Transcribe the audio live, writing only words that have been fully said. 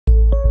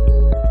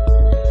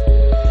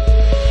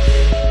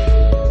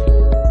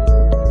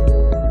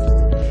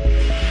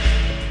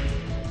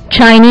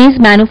Chinese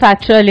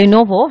manufacturer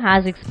Lenovo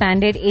has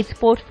expanded its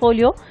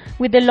portfolio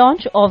with the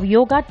launch of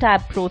Yoga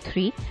Tab Pro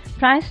 3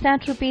 priced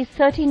at Rs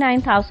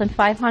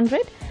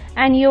 39,500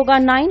 and Yoga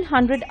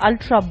 900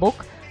 Ultra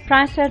Book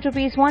priced at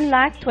Rs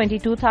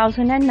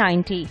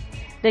 1,22,090.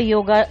 The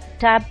Yoga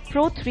Tab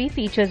Pro 3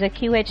 features a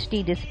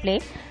QHD display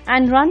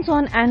and runs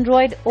on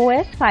Android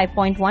OS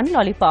 5.1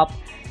 Lollipop.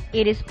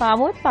 It is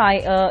powered by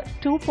a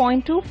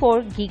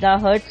 2.24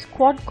 GHz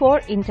quad-core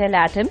Intel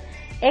Atom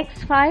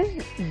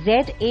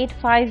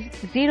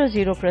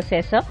X5Z8500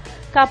 processor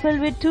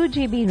coupled with 2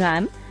 GB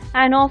RAM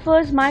and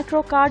offers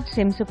microcard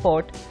SIM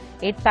support.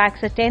 It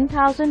packs a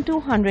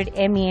 10,200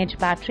 mAh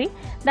battery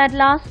that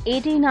lasts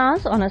 18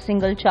 hours on a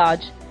single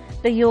charge.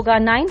 The Yoga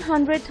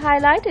 900's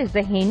highlight is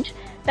the hinge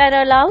that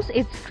allows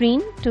its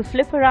screen to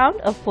flip around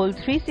a full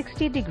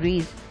 360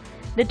 degrees.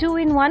 The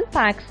 2-in-1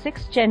 packs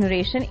 6th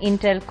generation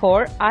Intel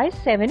Core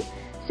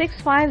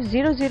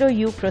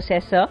i7-6500U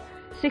processor,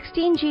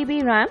 16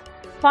 GB RAM,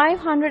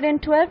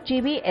 512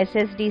 GB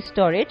SSD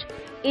storage,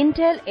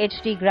 Intel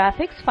HD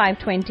Graphics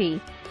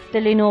 520. The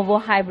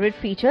Lenovo Hybrid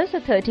features a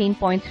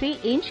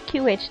 13.3-inch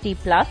QHD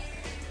Plus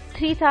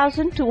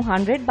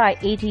 3200 by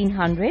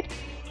 1800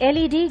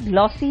 LED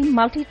glossy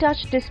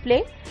multi-touch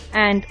display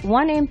and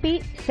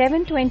 1MP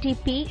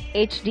 720p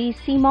HD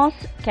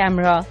CMOS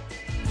camera.